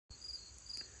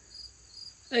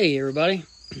Hey everybody,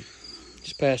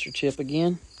 it's Pastor Chip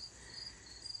again.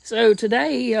 So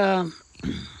today,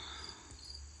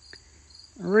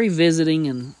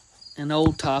 revisiting an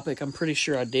old topic. I'm pretty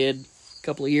sure I did a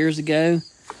couple of years ago.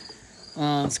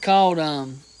 It's called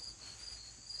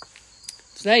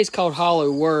today's called Hollow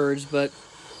Words, but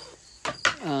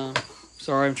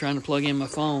sorry, I'm trying to plug in my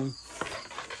phone.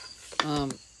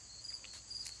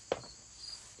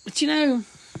 But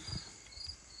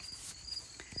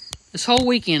this whole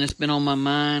weekend it's been on my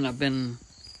mind. I've been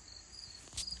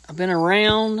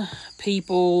around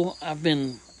people. I've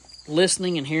been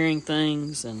listening and hearing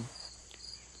things, and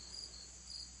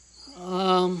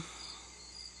I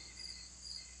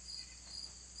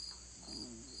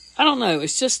don't know.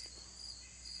 It's just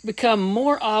become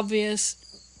more obvious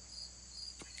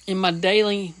in my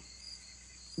daily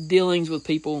dealings with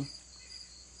people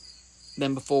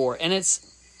than before, and it's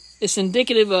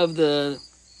indicative of the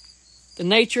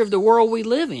nature of the world we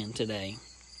live in today.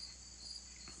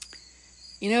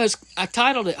 I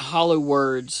titled it Hollow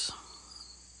Words.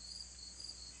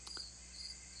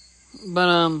 But,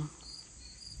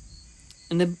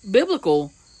 and the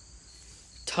biblical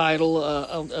title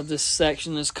of this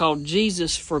section is called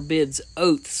Jesus Forbids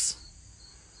Oaths.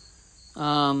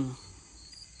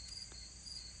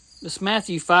 This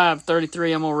Matthew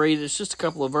 5:33, I'm going to read it. It's just a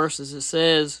couple of verses. It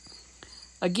says,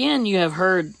 "Again you have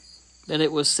heard that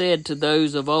it was said to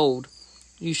those of old,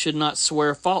 you should not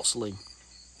swear falsely,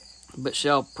 but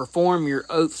shall perform your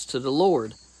oaths to the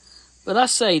Lord. But I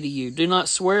say to you, do not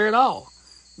swear at all,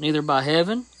 neither by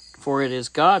heaven, for it is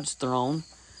God's throne,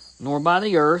 nor by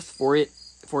the earth, for it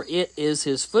is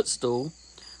his footstool,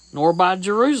 nor by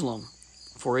Jerusalem,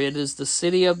 for it is the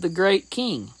city of the great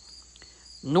King.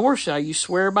 Nor shall you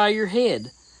swear by your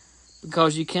head,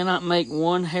 because you cannot make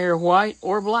one hair white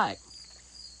or black.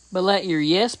 But let your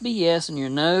yes be yes, and your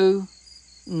no,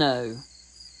 no.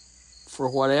 For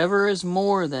whatever is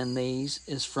more than these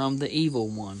is from the evil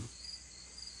one."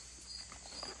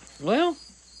 Well,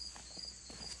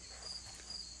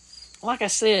 like I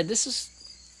said, there's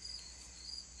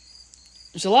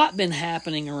a lot been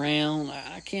happening around.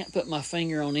 I can't put my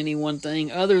finger on any one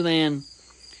thing other than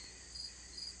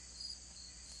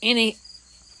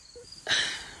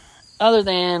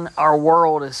our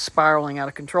world is spiraling out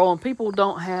of control, and people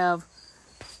don't have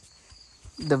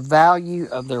the value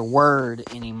of their word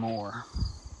anymore.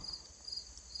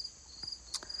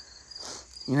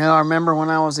 I remember when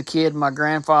I was a kid, my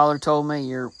grandfather told me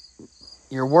your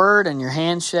word and your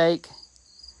handshake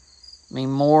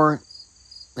mean more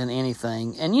than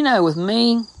anything. And with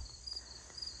me,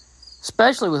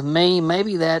 especially with me,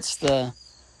 maybe that's the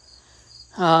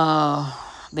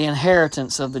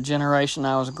inheritance of the generation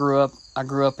I grew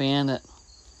up in, that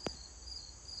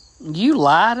you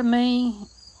lie to me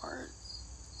or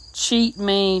cheat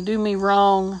me, do me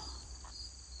wrong,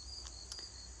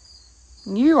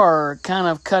 you are kind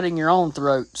of cutting your own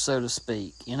throat, so to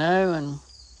speak, and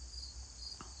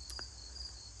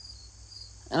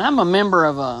I'm a member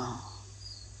of a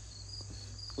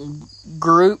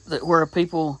group where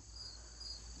people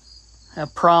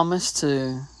have promised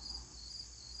to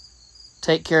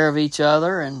take care of each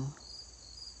other, and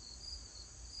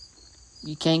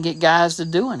you can't get guys to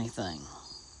do anything.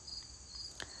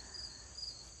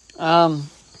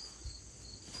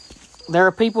 There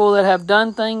are people that have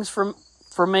done things for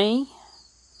me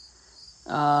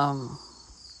that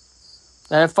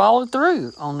have followed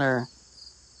through on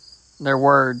their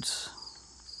words.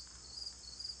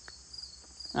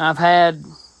 I've had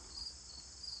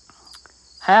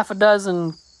half a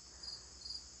dozen,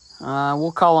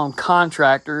 we'll call them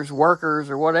contractors, workers,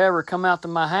 or whatever, come out to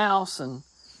my house and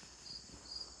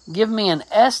give me an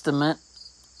estimate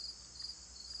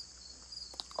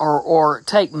or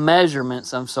take measurements,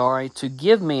 to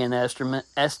give me an estimate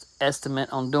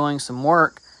on doing some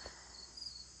work,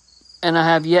 and I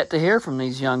have yet to hear from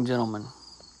these young gentlemen.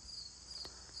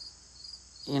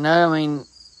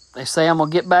 They say, I'm going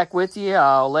to get back with you,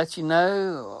 I'll let you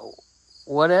know,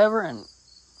 whatever, and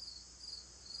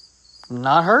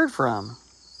not heard from.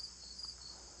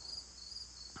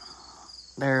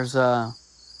 There's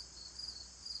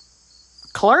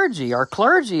clergy. Our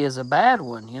clergy is a bad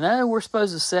one. We're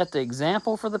supposed to set the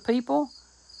example for the people,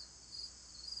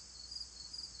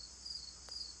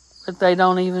 but they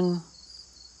don't even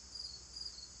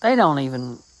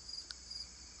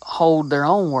hold their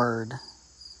own word.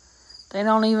 They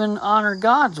don't even honor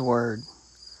God's word.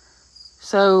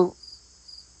 So,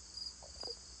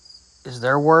 is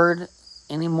their word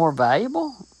any more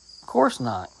valuable? Of course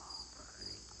not.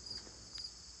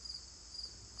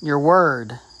 Your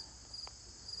word.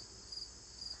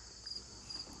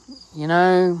 You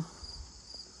know,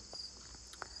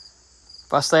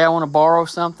 If I say I want to borrow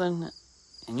something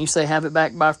and you say have it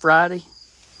back by Friday,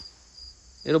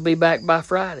 it'll be back by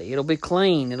Friday. It'll be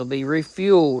clean. It'll be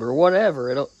refueled or whatever.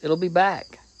 It'll be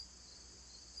back.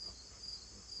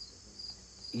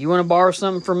 You want to borrow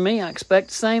something from me, I expect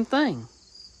the same thing.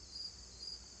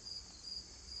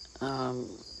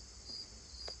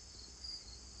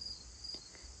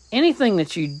 Anything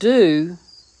that you do,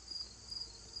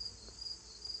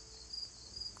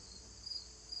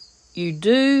 you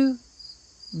do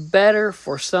better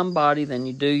for somebody than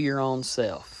you do your own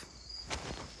self.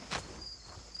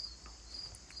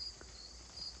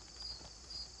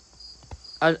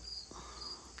 I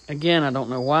don't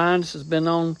know why this has been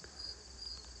on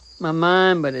my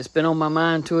mind, but it's been on my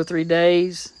mind 2 or 3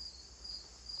 days.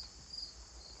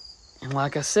 And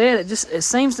like I said, it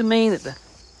seems to me that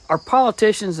our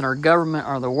politicians and our government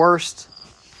are the worst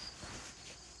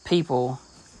people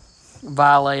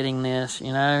violating this,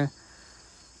 you know.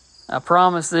 I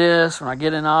promise this when I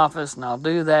get in office and I'll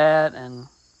do that. And,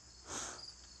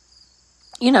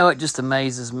 you know, it just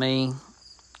amazes me.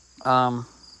 I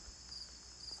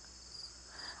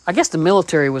guess the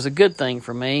military was a good thing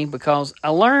for me because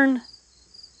I learned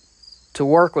to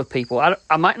work with people.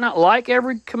 I might not like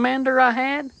every commander I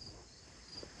had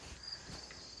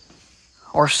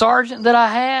or sergeant that I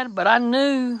had, but I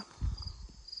knew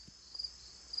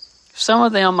some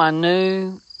of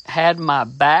them had my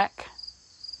back.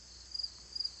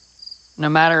 No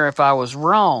matter if I was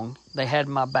wrong, they had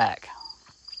my back.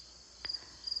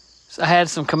 So I had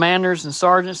some commanders and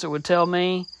sergeants that would tell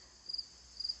me,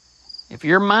 if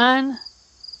you're mine,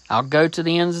 I'll go to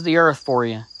the ends of the earth for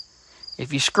you.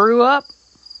 If you screw up,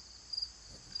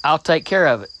 I'll take care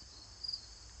of it.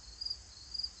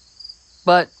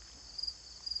 But,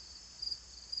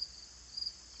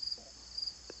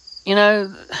 you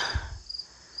know,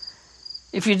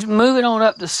 if you move it on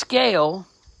up the scale,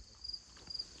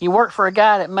 you work for a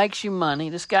guy that makes you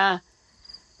money.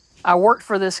 I worked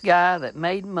for this guy that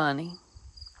made money.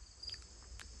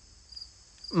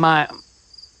 My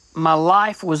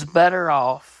life was better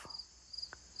off.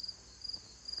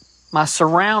 My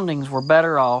surroundings were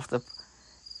better off.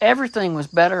 Everything was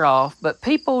better off, but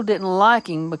people didn't like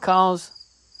him because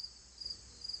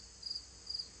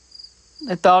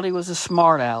they thought he was a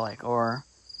smart aleck or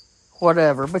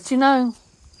whatever. But you know,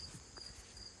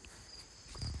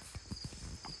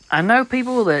 I know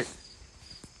people that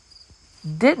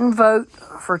didn't vote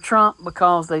for Trump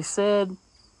because they said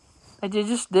they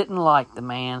just didn't like the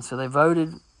man, so they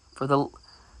voted for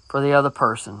the other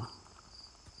person.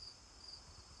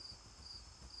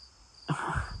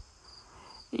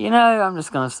 You know, I'm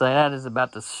just going to say that is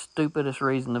about the stupidest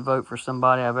reason to vote for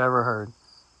somebody I've ever heard.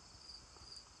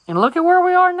 And look at where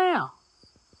we are now.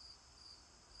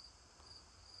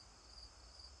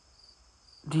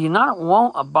 Do you not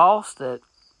want a boss that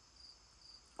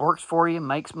works for you,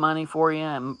 makes money for you,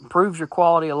 and improves your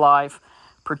quality of life,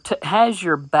 has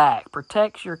your back,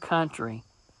 protects your country?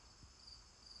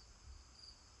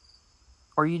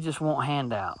 Or you just want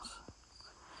handouts?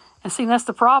 And see, that's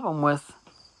the problem with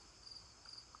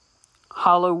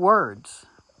hollow words.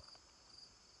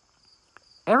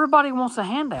 Everybody wants a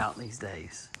handout these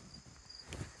days.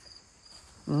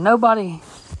 Nobody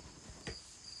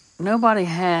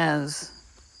has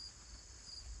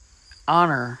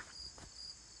honor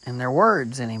in their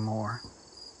words anymore.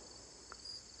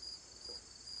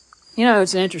 You know,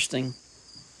 it's interesting.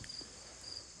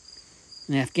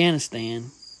 In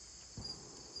Afghanistan,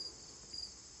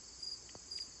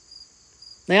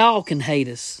 they all can hate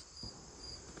us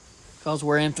because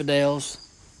we're infidels.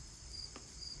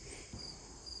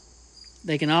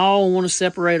 They can all want to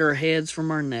separate our heads from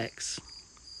our necks.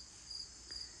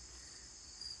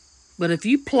 But if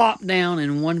you plop down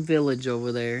in one village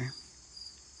over there,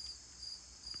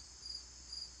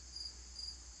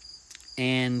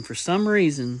 and for some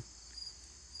reason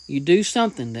you do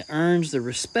something that earns the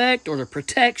respect or the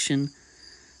protection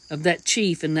of that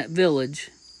chief in that village,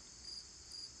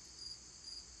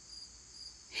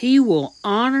 he will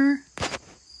honor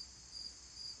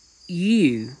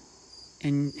you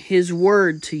and his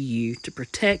word to you to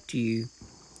protect you,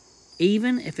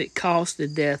 even if it costs the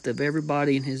death of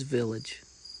everybody in his village.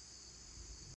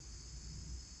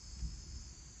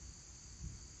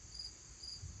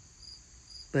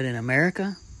 But in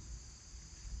America,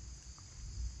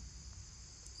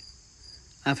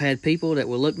 I've had people that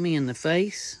will look me in the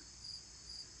face,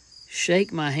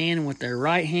 shake my hand with their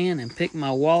right hand, and pick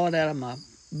my wallet out of my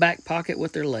back pocket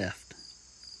with their left.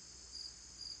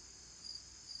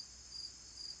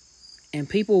 And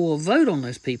people will vote on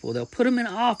those people. They'll put them in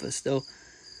office. They'll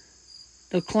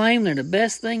claim they're the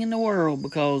best thing in the world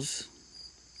because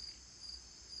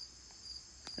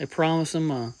They promise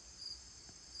them a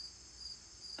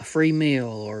free meal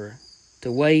or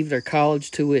to waive their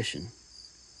college tuition.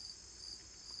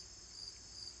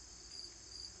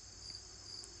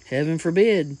 Heaven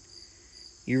forbid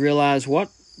you realize what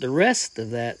the rest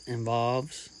of that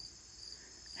involves,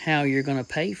 how you're going to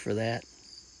pay for that.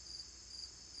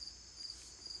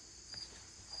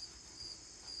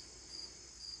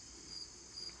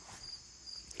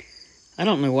 I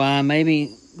don't know why.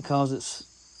 Maybe because it's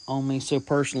on me so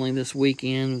personally this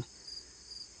weekend.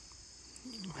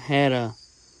 Had a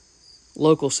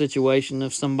local situation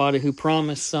of somebody who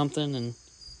promised something and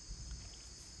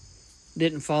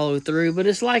didn't follow through. But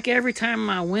it's like every time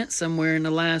I went somewhere in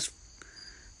the last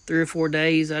 3 or 4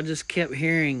 days, I just kept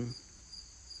hearing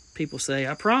people say,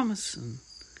 I promise, and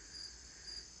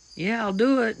yeah, I'll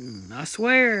do it, and I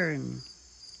swear. And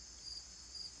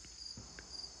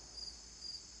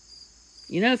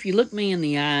if you look me in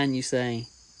the eye and you say,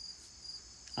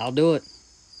 I'll do it,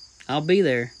 I'll be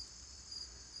there,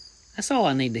 that's all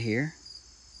I need to hear.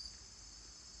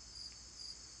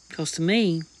 Because to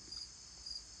me,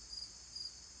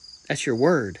 that's your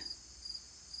word.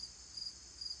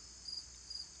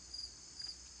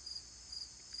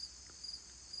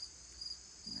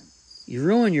 You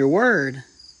ruin your word,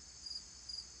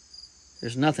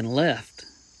 there's nothing left.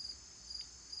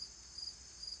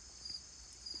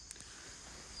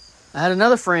 I had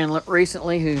another friend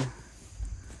recently who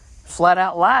flat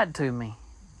out lied to me.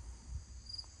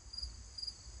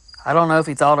 I don't know if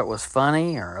he thought it was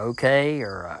funny or okay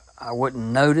or I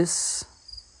wouldn't notice.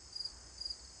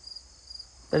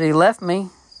 But he left me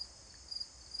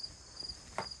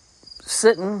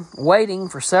sitting, waiting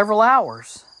for several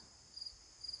hours.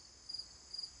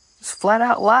 Just flat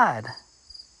out lied.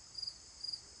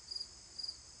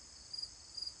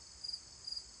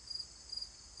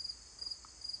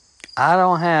 I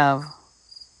don't have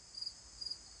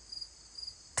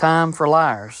time for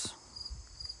liars.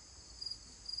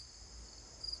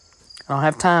 I don't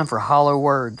have time for hollow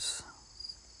words.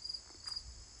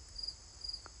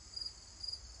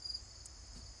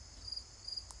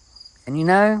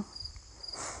 And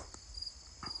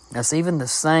that's even the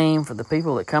same for the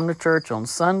people that come to church on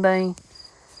Sunday,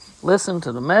 listen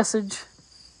to the message,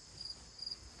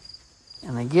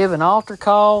 and they give an altar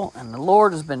call, and the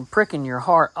Lord has been pricking your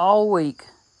heart all week.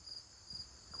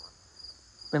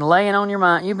 Been laying on your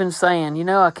mind. You've been saying,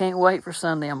 I can't wait for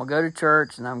Sunday. I'm going to go to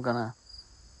church, and I'm going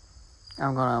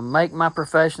to make my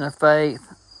profession of faith.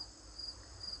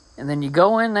 And then you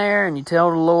go in there and you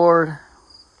tell the Lord,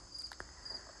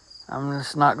 I'm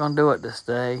just not going to do it this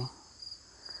day.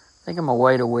 I think I'm going to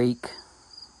wait a week.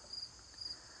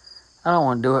 I don't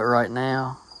want to do it right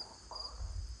now.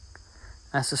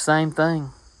 That's the same thing.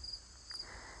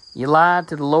 You lied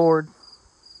to the Lord.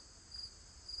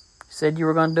 Said you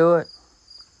were going to do it.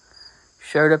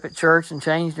 Showed up at church and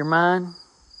changed your mind.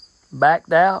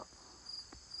 Backed out.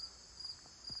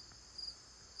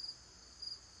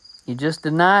 You just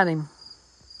denied Him.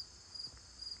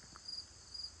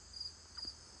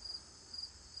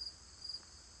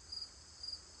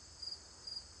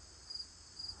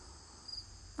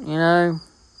 You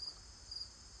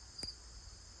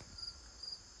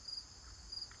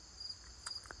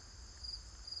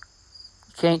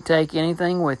can't take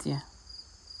anything with you.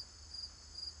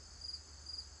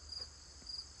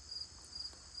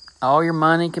 All your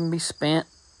money can be spent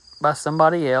by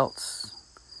somebody else.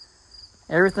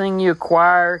 Everything you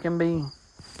acquire can be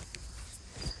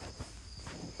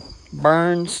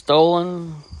burned,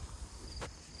 stolen,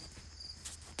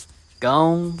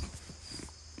 gone.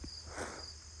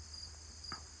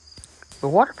 But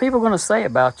what are people going to say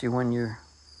about you when you're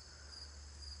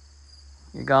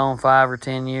gone 5 or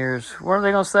 10 years? What are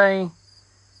they going to say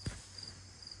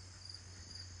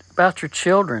about your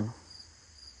children?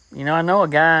 I know a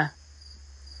guy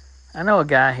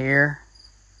here.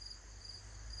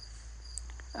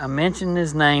 I mentioned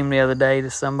his name the other day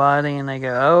to somebody, and they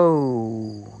go,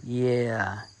 oh,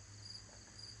 yeah.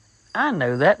 I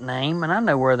know that name, and I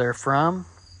know where they're from.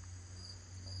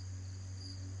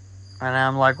 And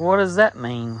I'm like, what does that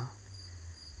mean?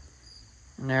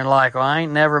 And they're like, well, I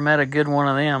ain't never met a good one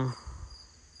of them.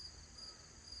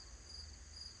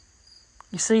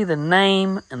 You see, the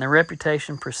name and the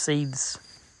reputation precedes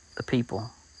the people.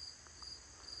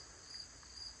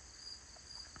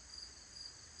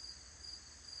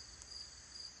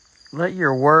 Let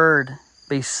your word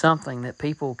be something that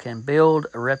people can build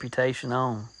a reputation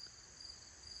on.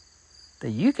 That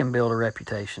you can build a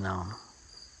reputation on.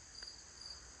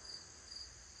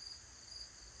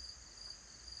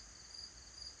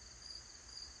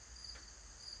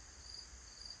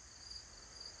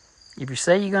 If you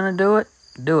say you're going to do it,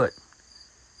 do it.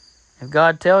 If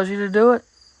God tells you to do it,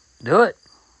 do it.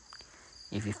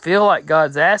 If you feel like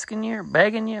God's asking you,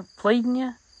 begging you, pleading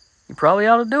you, you probably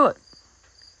ought to do it.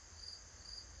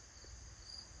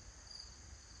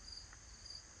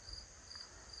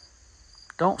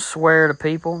 Don't swear to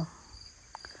people.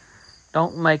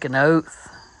 Don't make an oath.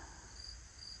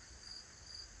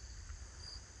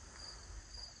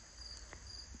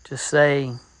 Just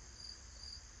say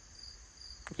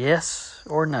yes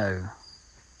or no.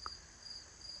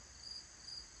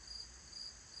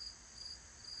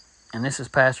 And this is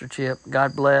Pastor Chip.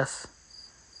 God bless.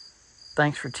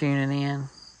 Thanks for tuning in.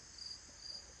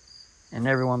 And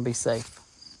everyone be safe.